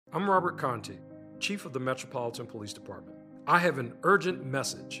I'm Robert Conti, Chief of the Metropolitan Police Department. I have an urgent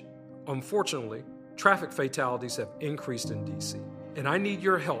message. Unfortunately, traffic fatalities have increased in DC, and I need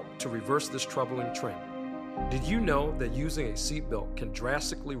your help to reverse this troubling trend. Did you know that using a seatbelt can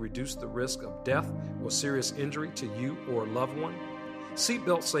drastically reduce the risk of death or serious injury to you or a loved one?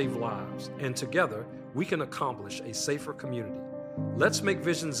 Seatbelts save lives, and together we can accomplish a safer community. Let's make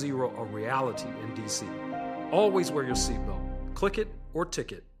Vision Zero a reality in DC. Always wear your seatbelt. Click it or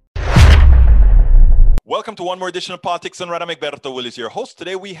ticket. Welcome to one more edition of Politics and Rada. Egberto Will is your host.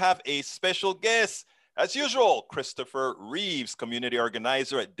 Today we have a special guest, as usual, Christopher Reeves, community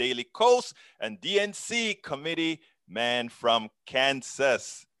organizer at Daily Kos and DNC committee man from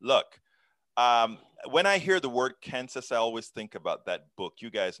Kansas. Look, when I hear the word Kansas, I always think about that book. You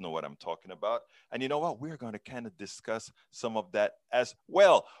guys know what I'm talking about. And you know what? We're going to kind of discuss some of that as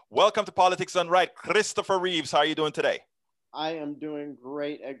well. Welcome to Politics Done Right. Christopher Reeves, how are you doing today? I am doing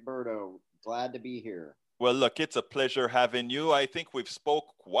great, Egberto. Glad to be here. Well, look, it's a pleasure having you. I think we've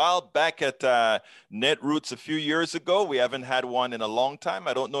spoke a while back at Netroots a few years ago. We haven't had one in a long time.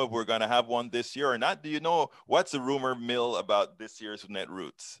 I don't know if we're going to have one this year or not. Do you know what's the rumor mill about this year's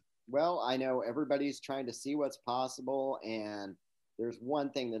Netroots? Well, I know everybody's trying to see what's possible, and there's one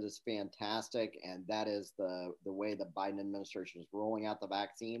thing that is fantastic, and that is the way the Biden administration is rolling out the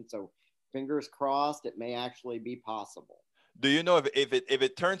vaccine. So fingers crossed, it may actually be possible. Do you know if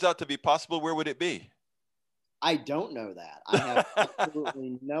it turns out to be possible, where would it be? I don't know that. I have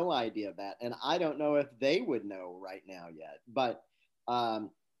absolutely no idea of that. And I don't know if they would know right now yet. But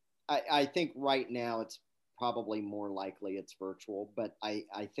I think right now it's probably more likely it's virtual. But I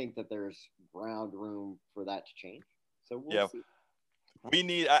think that there's ground room for that to change. So we'll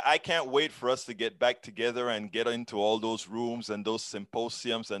see. I can't wait for us to get back together and get into all those rooms and those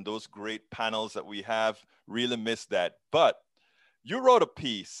symposiums and those great panels that we have. Really miss that. But you wrote a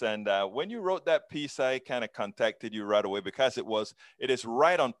piece, and when you wrote that piece, I kind of contacted you right away because it is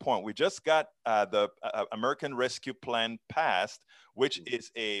right on point. We just got the American Rescue Plan passed, which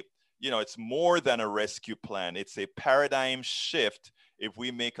is it's more than a rescue plan. It's a paradigm shift if we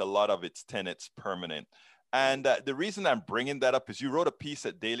make a lot of its tenets permanent. And the reason I'm bringing that up is you wrote a piece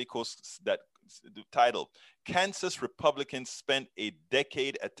at Daily Kos that the title, Kansas Republicans Spent a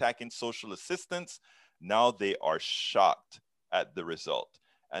Decade Attacking Social Assistance. Now they are shocked at the result.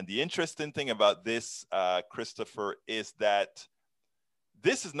 And the interesting thing about this, Christopher, is that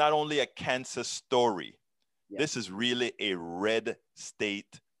this is not only a Kansas story. Yeah. This is really a red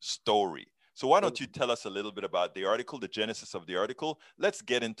state story. So why don't you tell us a little bit about the article, the genesis of the article? Let's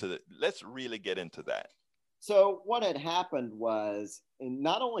really get into that. So what had happened was,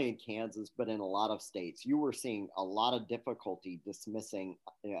 not only in Kansas, but in a lot of states, you were seeing a lot of difficulty dispersing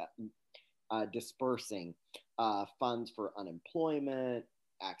funds for unemployment,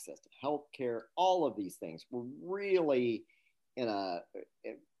 access to health care. All of these things were really in a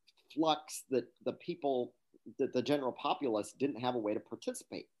flux that the general populace didn't have a way to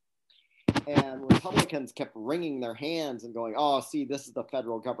participate. And Republicans kept wringing their hands and going, oh, see, this is the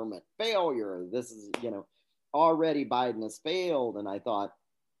federal government failure. This is, already Biden has failed. And I thought,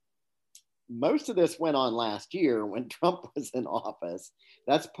 most of this went on last year when Trump was in office.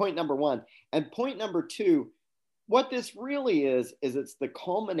 That's point number one. And point number two, what this really is it's the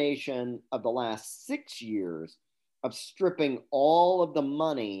culmination of the last 6 years of stripping all of the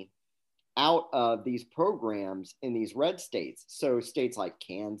money out of these programs in these red states. So states like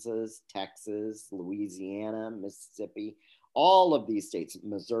Kansas, Texas, Louisiana, Mississippi, all of these states,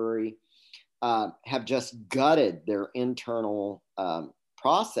 Missouri, have just gutted their internal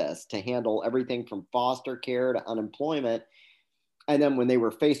process to handle everything from foster care to unemployment. And then when they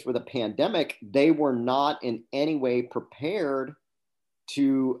were faced with a pandemic, they were not in any way prepared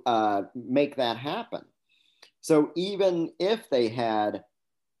to make that happen. So even if they had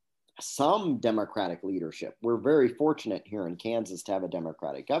some Democratic leadership, we're very fortunate here in Kansas to have a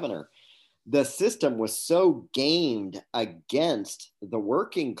Democratic governor, the system was so gamed against the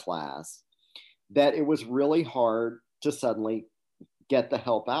working class that it was really hard to suddenly get the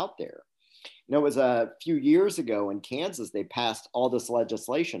help out there. It was a few years ago in Kansas, they passed all this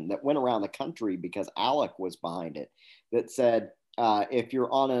legislation that went around the country because ALEC was behind it, that said, if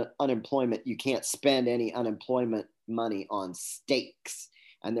you're on unemployment, you can't spend any unemployment money on steaks.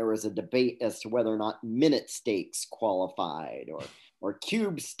 And there was a debate as to whether or not minute steaks qualified or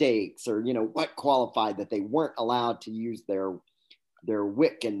cube steaks or, what qualified, that they weren't allowed to use their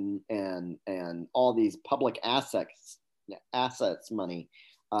WIC and all these public assets money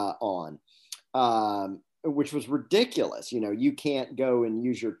on, which was ridiculous. You can't go and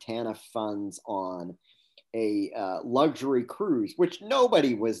use your TANF funds on a luxury cruise, which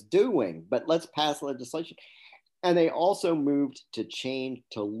nobody was doing, but let's pass legislation. And they also moved to change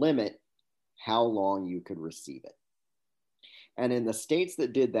to limit how long you could receive it. And in the states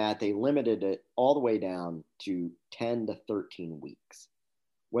that did that, they limited it all the way down to 10 to 13 weeks.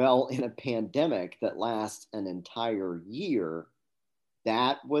 Well, in a pandemic that lasts an entire year,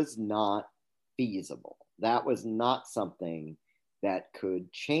 that was not feasible. That was not something that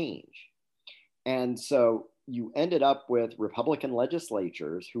could change. And so you ended up with Republican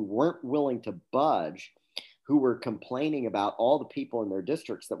legislatures who weren't willing to budge, who were complaining about all the people in their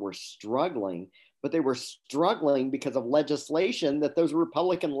districts that were struggling, but they were struggling because of legislation that those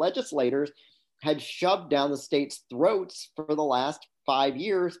Republican legislators had shoved down the state's throats for the last 5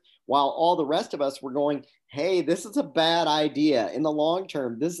 years, while all the rest of us were going, hey, this is a bad idea. In the long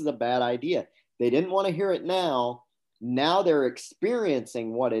term, this is a bad idea. They didn't want to hear it now. Now they're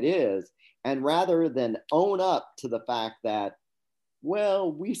experiencing what it is. And rather than own up to the fact that,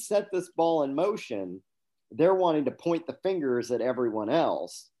 well, we set this ball in motion, they're wanting to point the fingers at everyone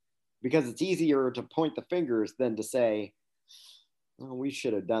else, because it's easier to point the fingers than to say, well, we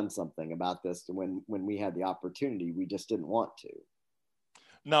should have done something about this when we had the opportunity. We just didn't want to.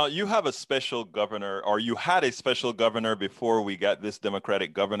 Now, you have a special governor, or you had a special governor before we got this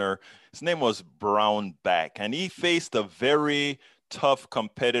Democratic governor. His name was Brownback, and he faced a very tough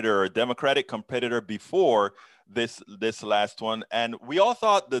competitor, a Democratic competitor before this last one. And we all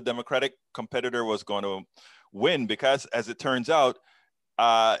thought the Democratic competitor was going to win because, as it turns out,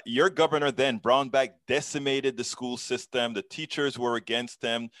 your governor then, Brownback, decimated the school system. The teachers were against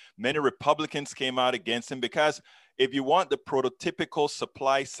him. Many Republicans came out against him because if you want the prototypical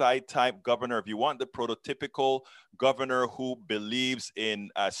supply side type governor, if you want the prototypical governor who believes in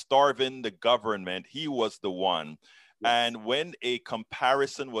starving the government, he was the one. And when a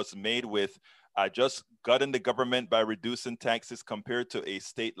comparison was made with just gutting the government by reducing taxes compared to a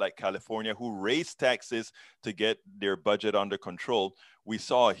state like California who raised taxes to get their budget under control, we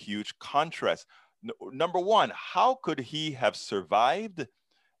saw a huge contrast. Number one, how could he have survived?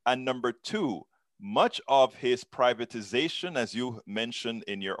 And number two, much of his privatization, as you mentioned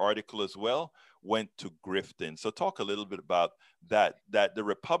in your article as well, went to grifting. So talk a little bit about that the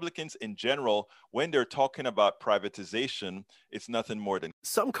Republicans in general, when they're talking about privatization, it's nothing more than.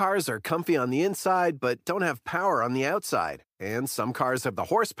 Some cars are comfy on the inside, but don't have power on the outside. And some cars have the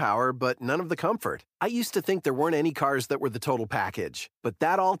horsepower, but none of the comfort. I used to think there weren't any cars that were the total package, but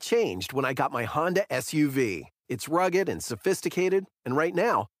that all changed when I got my Honda SUV. It's rugged and sophisticated, and right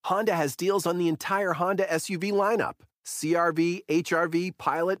now, Honda has deals on the entire Honda SUV lineup. CR-V, HR-V,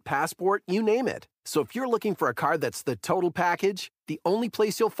 Pilot, Passport, you name it. So if you're looking for a car that's the total package, the only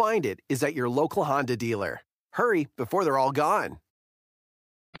place you'll find it is at your local Honda dealer. Hurry before they're all gone.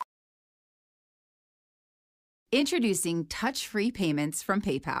 Introducing touch-free payments from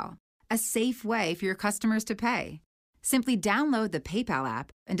PayPal, a safe way for your customers to pay. Simply download the PayPal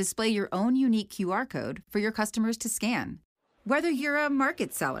app and display your own unique QR code for your customers to scan. Whether you're a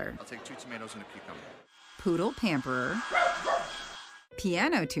market seller, I'll take 2 tomatoes and a cucumber, poodle pamperer,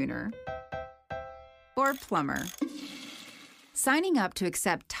 piano tuner, or plumber, signing up to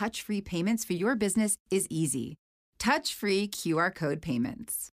accept touch-free payments for your business is easy. Touch-free QR code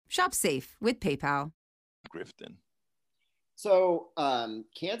payments. Shop safe with PayPal. Grifting. So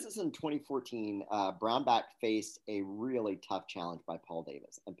Kansas in 2014, Brownback faced a really tough challenge by Paul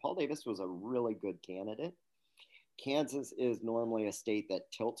Davis. And Paul Davis was a really good candidate. Kansas is normally a state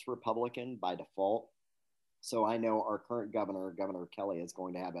that tilts Republican by default. So I know our current governor, Governor Kelly, is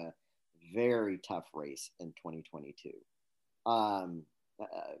going to have a very tough race in 2022.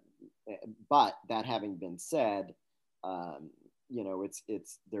 But that having been said,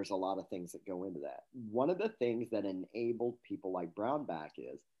 there's a lot of things that go into that. One of the things that enabled people like Brownback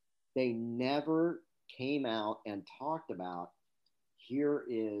is they never came out and talked about, here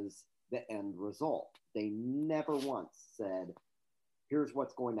is the end result. They never once said, here's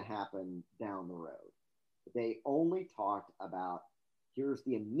what's going to happen down the road. They only talked about, here's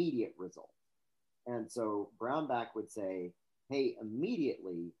the immediate result. And so Brownback would say, hey,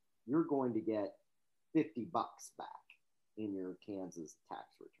 immediately you're going to get $50 back in your Kansas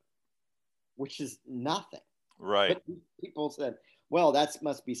tax return, which is nothing. Right. But people said, well, that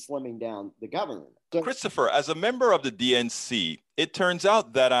must be slimming down the government. So, Christopher, as a member of the DNC, it turns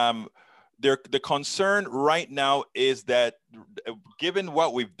out that the concern right now is that given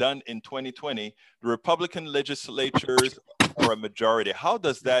what we've done in 2020, the Republican legislatures are a majority. How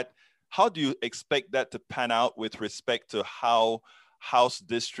do you expect that to pan out with respect to how House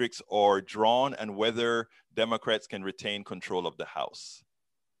districts are drawn and whether Democrats can retain control of the House?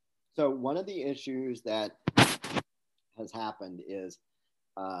 So one of the issues that has happened is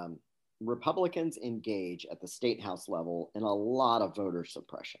Republicans engage at the state house level in a lot of voter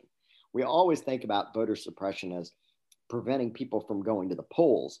suppression. We always think about voter suppression as preventing people from going to the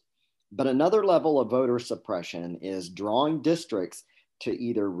polls. But another level of voter suppression is drawing districts to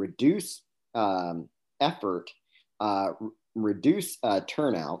either reduce effort, reduce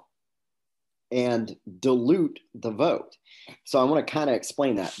turnout, and dilute the vote. So I want to kind of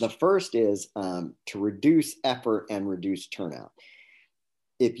explain that. The first is to reduce effort and reduce turnout.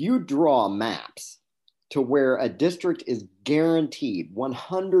 If you draw maps to where a district is guaranteed,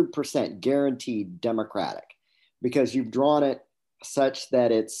 100% guaranteed Democratic, because you've drawn it such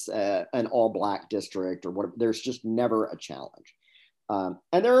that it's an all-black district or whatever, there's just never a challenge.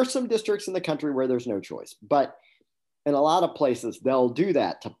 And there are some districts in the country where there's no choice, but in a lot of places, they'll do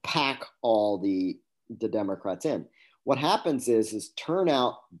that to pack all the Democrats in. What happens is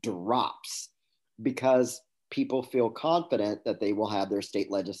turnout drops because people feel confident that they will have their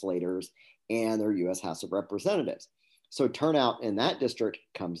state legislators and their U.S. House of Representatives. So turnout in that district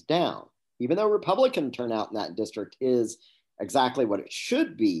comes down. Even though Republican turnout in that district is exactly what it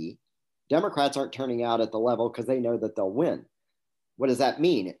should be, Democrats aren't turning out at the level because they know that they'll win. What does that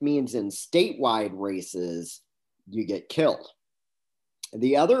mean? It means in statewide races, you get killed.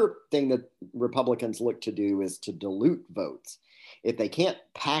 The other thing that Republicans look to do is to dilute votes. If they can't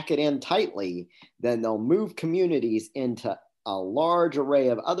pack it in tightly, then they'll move communities into a large array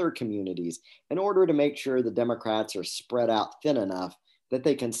of other communities in order to make sure the Democrats are spread out thin enough that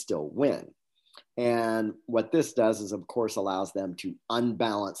they can still win. And what this does is, of course, allows them to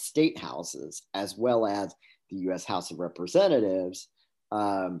unbalance state houses as well as the U.S. House of Representatives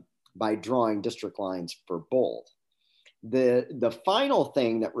by drawing district lines for both. The final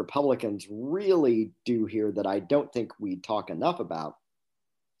thing that Republicans really do here that I don't think we talk enough about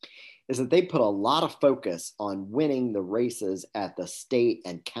is that they put a lot of focus on winning the races at the state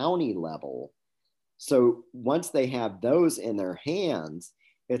and county level. So once they have those in their hands,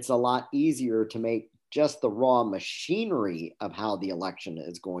 it's a lot easier to make just the raw machinery of how the election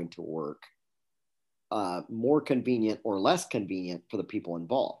is going to work more convenient or less convenient for the people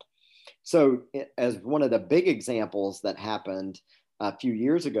involved. So as one of the big examples that happened a few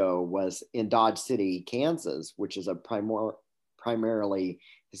years ago was in Dodge City, Kansas, which is a primarily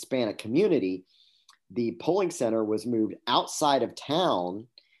Hispanic community. The polling center was moved outside of town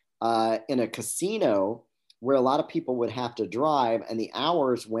in a casino where a lot of people would have to drive, and the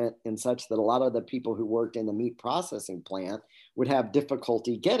hours went in such that a lot of the people who worked in the meat processing plant would have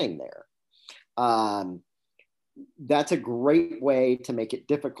difficulty getting there. That's a great way to make it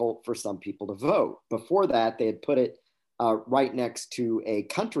difficult for some people to vote. Before that, they had put it right next to a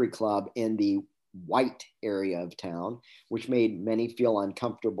country club in the white area of town, which made many feel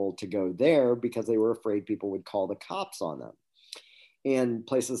uncomfortable to go there because they were afraid people would call the cops on them. In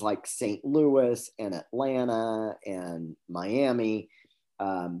places like St. Louis and Atlanta and Miami,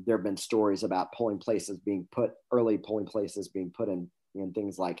 there have been stories about early polling places being put in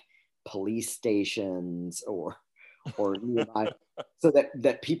things like police stations or nearby, so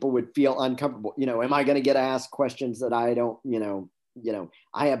that people would feel uncomfortable. Am I going to get asked questions that I don't,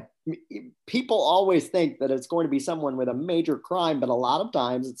 I have people always think that it's going to be someone with a major crime, but a lot of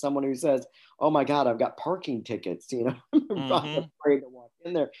times it's someone who says, oh my God, I've got parking tickets, I'm afraid to walk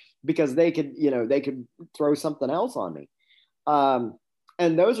in there because they could throw something else on me.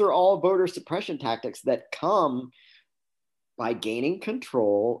 And those are all voter suppression tactics that come by gaining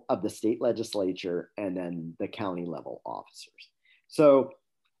control of the state legislature and then the county level officers. So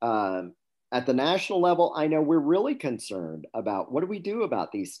at the national level, I know we're really concerned about what do we do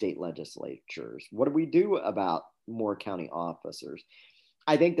about these state legislatures? What do we do about more county officers?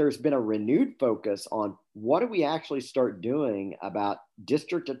 I think there's been a renewed focus on what do we actually start doing about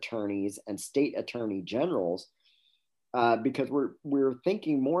district attorneys and state attorney generals, because we're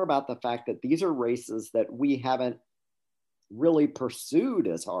thinking more about the fact that these are races that we haven't really pursued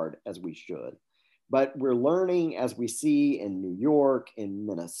as hard as we should. But we're learning, as we see in New York, in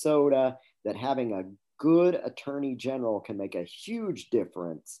Minnesota, that having a good attorney general can make a huge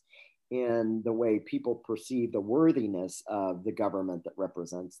difference in the way people perceive the worthiness of the government that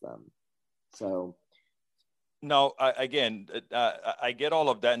represents them. So now, I get all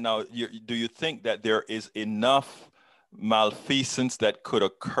of that. Now, do you think that there is enough malfeasance that could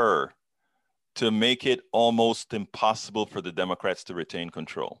occur to make it almost impossible for the Democrats to retain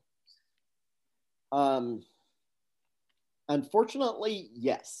control? Unfortunately,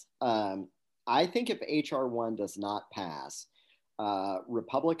 yes. I think if H.R. 1 does not pass,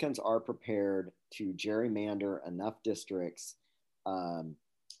 Republicans are prepared to gerrymander enough districts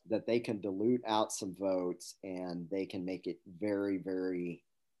that they can dilute out some votes and they can make it very, very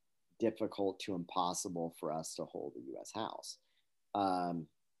difficult to impossible for us to hold the U.S. House.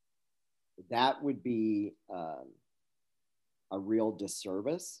 That would be a real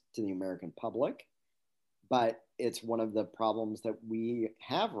disservice to the American public. But it's one of the problems that we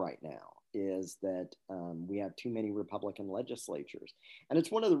have right now is that we have too many Republican legislatures. And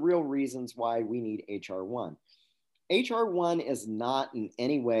it's one of the real reasons why we need H.R. 1. H.R. 1 is not in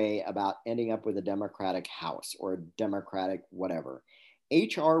any way about ending up with a Democratic House or a Democratic whatever.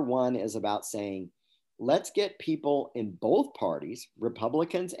 H.R. 1 is about saying, let's get people in both parties,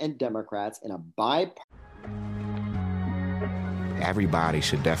 Republicans and Democrats, in a bipartisan. Everybody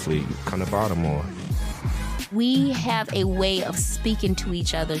should definitely come to Baltimore. We have a way of speaking to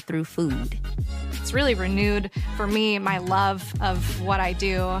each other through food. It's really renewed for me, my love of what I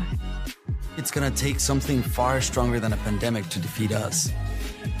do. It's gonna take something far stronger than a pandemic to defeat us.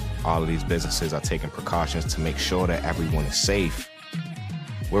 All of these businesses are taking precautions to make sure that everyone is safe.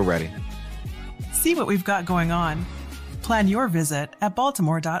 We're ready. See what we've got going on. Plan your visit at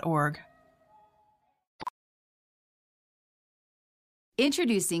baltimore.org.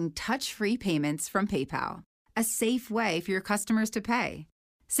 Introducing touch-free payments from PayPal, a safe way for your customers to pay.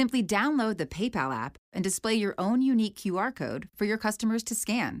 Simply download the PayPal app and display your own unique QR code for your customers to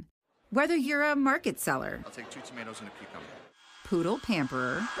scan. Whether you're a market seller, I'll take 2 tomatoes and a cucumber, poodle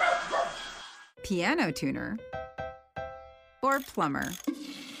pamperer, piano tuner, or plumber,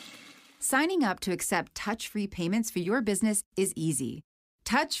 signing up to accept touch-free payments for your business is easy.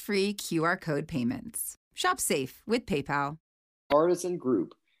 Touch-free QR code payments. Shop safe with PayPal. Partisan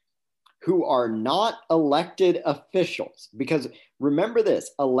group who are not elected officials, because remember this,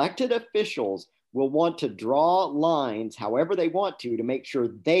 elected officials will want to draw lines however they want to make sure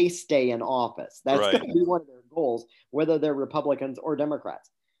they stay in office. That's Right. going to be one of their goals, whether they're Republicans or Democrats.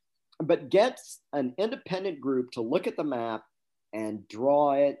 But gets an independent group to look at the map and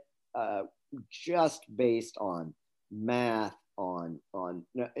draw it just based on math, on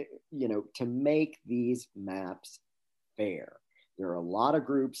to make these maps fair. There are a lot of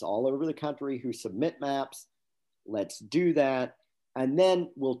groups all over the country who submit maps. Let's do that. And then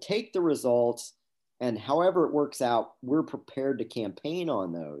we'll take the results, and however it works out, we're prepared to campaign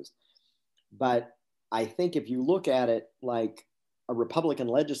on those. But I think if you look at it like a Republican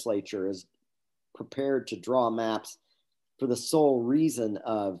legislature is prepared to draw maps for the sole reason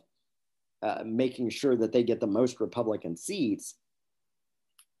of making sure that they get the most Republican seats,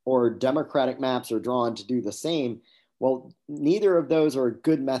 or Democratic maps are drawn to do the same, well, neither of those are a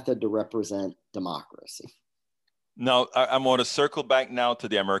good method to represent democracy. Now, I'm going to circle back now to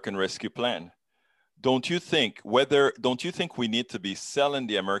the American Rescue Plan. Don't you think we need to be selling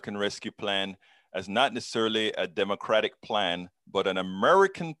the American Rescue Plan as not necessarily a Democratic plan, but an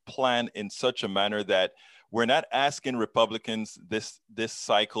American plan in such a manner that we're not asking Republicans this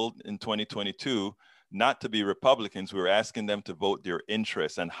cycle in 2022 not to be Republicans. We're asking them to vote their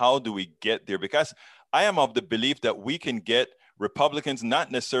interests. And how do we get there? Because I am of the belief that we can get Republicans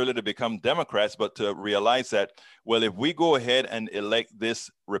not necessarily to become Democrats, but to realize that, well, if we go ahead and elect this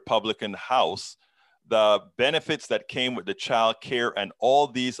Republican House, the benefits that came with the child care and all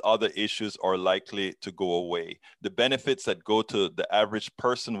these other issues are likely to go away. The benefits that go to the average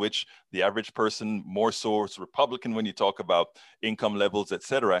person, which the average person more so is Republican when you talk about income levels, et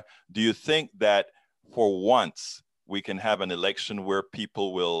cetera. Do you think that for once we can have an election where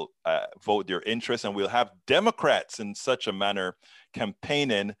people will vote their interests, and we'll have Democrats in such a manner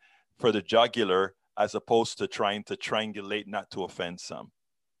campaigning for the jugular as opposed to trying to triangulate not to offend some?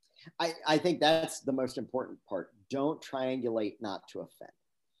 I think that's the most important part. Don't triangulate not to offend.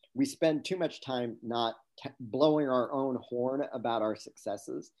 We spend too much time not blowing our own horn about our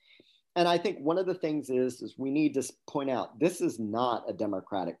successes. And I think one of the things is we need to point out, this is not a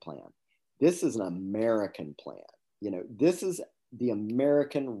Democratic plan. This is an American plan. This is the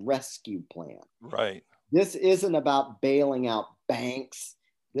American Rescue Plan. Right. This isn't about bailing out banks.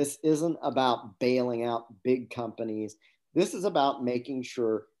 This isn't about bailing out big companies. This is about making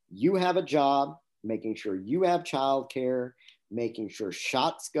sure you have a job, making sure you have childcare, making sure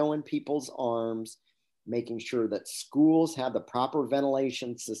shots go in people's arms, making sure that schools have the proper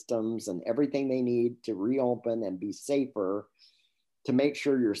ventilation systems and everything they need to reopen and be safer, to make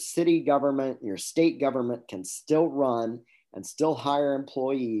sure your city government, your state government can still run and still hire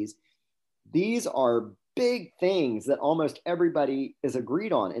employees. These are big things that almost everybody is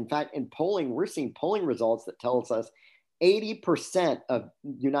agreed on. In fact, in polling, we're seeing polling results that tells us 80% of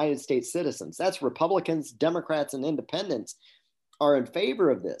United States citizens, that's Republicans, Democrats, and independents, are in favor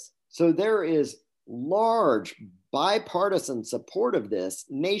of this. So there is large bipartisan support of this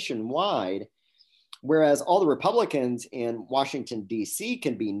nationwide, whereas all the Republicans in Washington, D.C.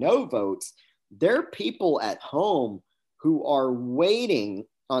 can be no votes. There are people at home who are waiting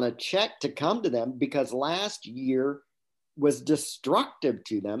on a check to come to them because last year was destructive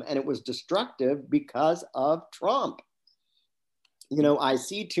to them, and it was destructive because of Trump. You know, I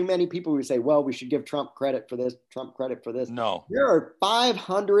see too many people who say, well, we should give Trump credit for this, Trump credit for this. No. There are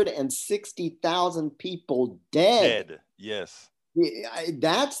 560,000 people dead. Yes.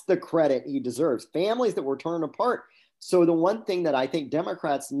 That's the credit he deserves. Families that were torn apart. So the one thing that I think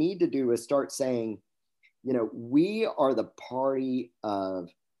Democrats need to do is start saying, you know, we are the party of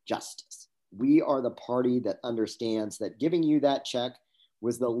justice. We are the party that understands that giving you that check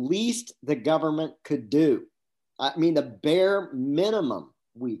was the least the government could do. I mean, the bare minimum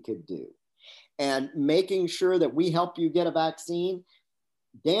we could do. And making sure that we help you get a vaccine,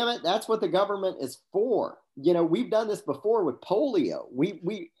 damn it, that's what the government is for. You know, we've done this before with polio.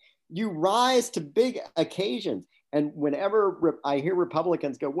 You rise to big occasions. And whenever I hear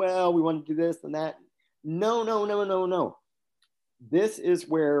Republicans go, well, we want to do this and that. No. This is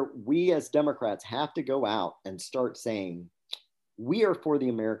where we as Democrats have to go out and start saying, we are for the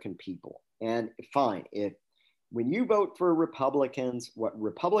American people. And fine, when you vote for Republicans, what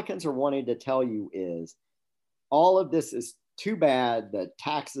Republicans are wanting to tell you is all of this is too bad. The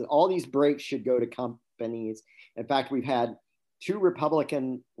taxes, all these breaks should go to companies. In fact, we've had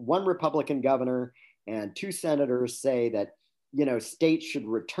one Republican governor and 2 senators say that, you know, states should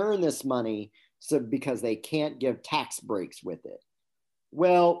return this money because they can't give tax breaks with it.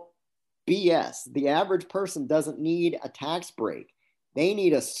 Well, BS. The average person doesn't need a tax break. They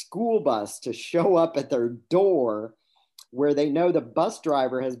need a school bus to show up at their door where they know the bus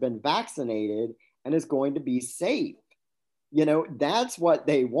driver has been vaccinated and is going to be safe. You know, that's what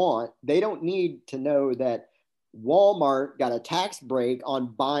they want. They don't need to know that Walmart got a tax break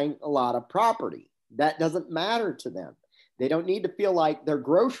on buying a lot of property. That doesn't matter to them. They don't need to feel like their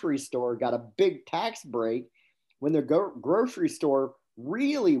grocery store got a big tax break when their grocery store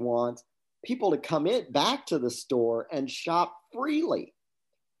really wants people to come back to the store and shop freely.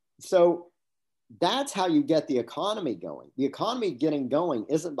 So that's how you get the economy going. The economy getting going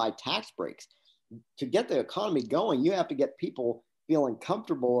isn't by tax breaks. To get the economy going, you have to get people feeling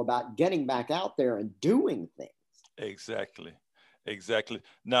comfortable about getting back out there and doing things. Exactly.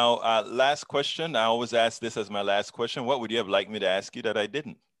 Now, last question. I always ask this as my last question. What would you have liked me to ask you that I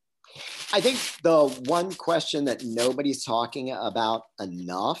didn't? I think the one question that nobody's talking about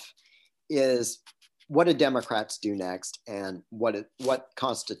enough is what do Democrats do next and what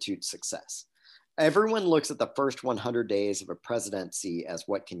constitutes success? Everyone looks at the first 100 days of a presidency as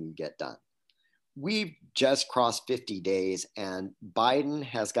what can you get done? We've just crossed 50 days and Biden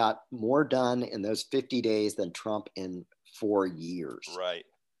has got more done in those 50 days than Trump in 4 years. Right.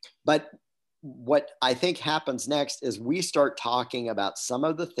 But what I think happens next is we start talking about some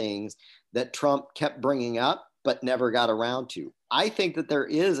of the things that Trump kept bringing up but never got around to. I think that there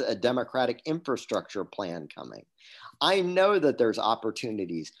is a Democratic infrastructure plan coming. I know that there's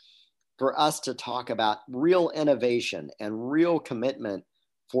opportunities for us to talk about real innovation and real commitment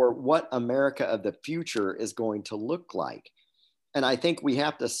for what America of the future is going to look like. And I think we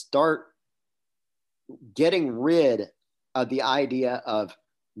have to start getting rid of the idea of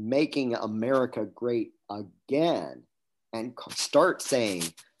making America great again and start saying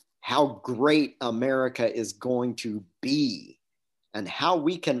how great America is going to be and how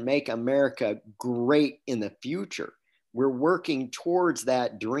we can make America great in the future. We're working towards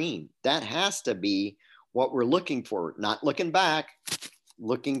that dream. That has to be what we're looking for, not looking back,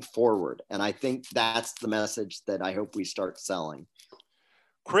 looking forward. And I think that's the message that I hope we start selling.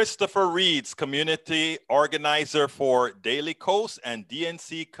 Christopher Reeds, community organizer for Daily Kos and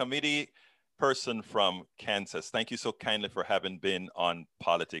DNC committee person from Kansas. Thank you so kindly for having been on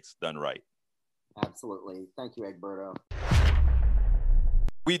Politics Done Right. Absolutely. Thank you, Egberto.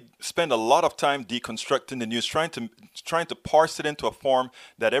 We spend a lot of time deconstructing the news, trying to parse it into a form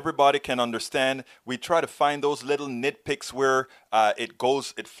that everybody can understand. We try to find those little nitpicks where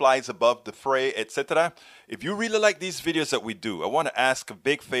it flies above the fray, etc. If you really like these videos that we do, I want to ask a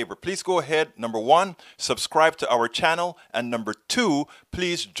big favor. Please go ahead, number 1, subscribe to our channel, and number 2,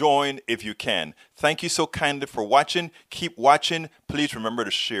 please join if you can. Thank you so kindly for watching. Keep watching. Please remember to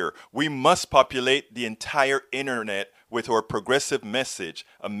share. We must populate the entire internet with our progressive message,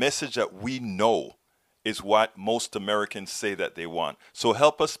 a message that we know is what most Americans say that they want. So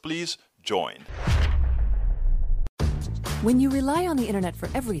help us, please join. When you rely on the internet for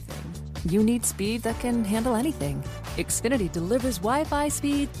everything, you need speed that can handle anything. Xfinity delivers Wi-Fi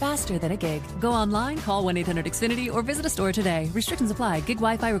speed faster than a gig. Go online, call 1-800-XFINITY, or visit a store today. Restrictions apply. Gig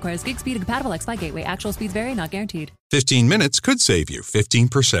Wi-Fi requires gig speed and compatible X-Fi gateway. Actual speeds vary, not guaranteed. 15 minutes could save you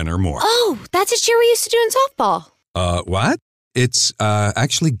 15% or more. Oh, that's a cheer we used to do in softball. What? It's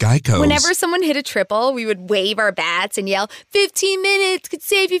actually Geico. Whenever someone hit a triple, we would wave our bats and yell, 15 minutes could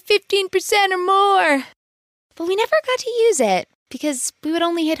save you 15% or more. But we never got to use it because we would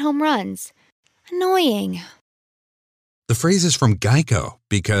only hit home runs. Annoying. The phrase is from Geico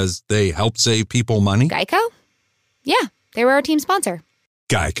because they help save people money. Geico? Yeah, they were our team sponsor.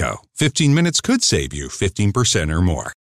 Geico. 15 minutes could save you 15% or more.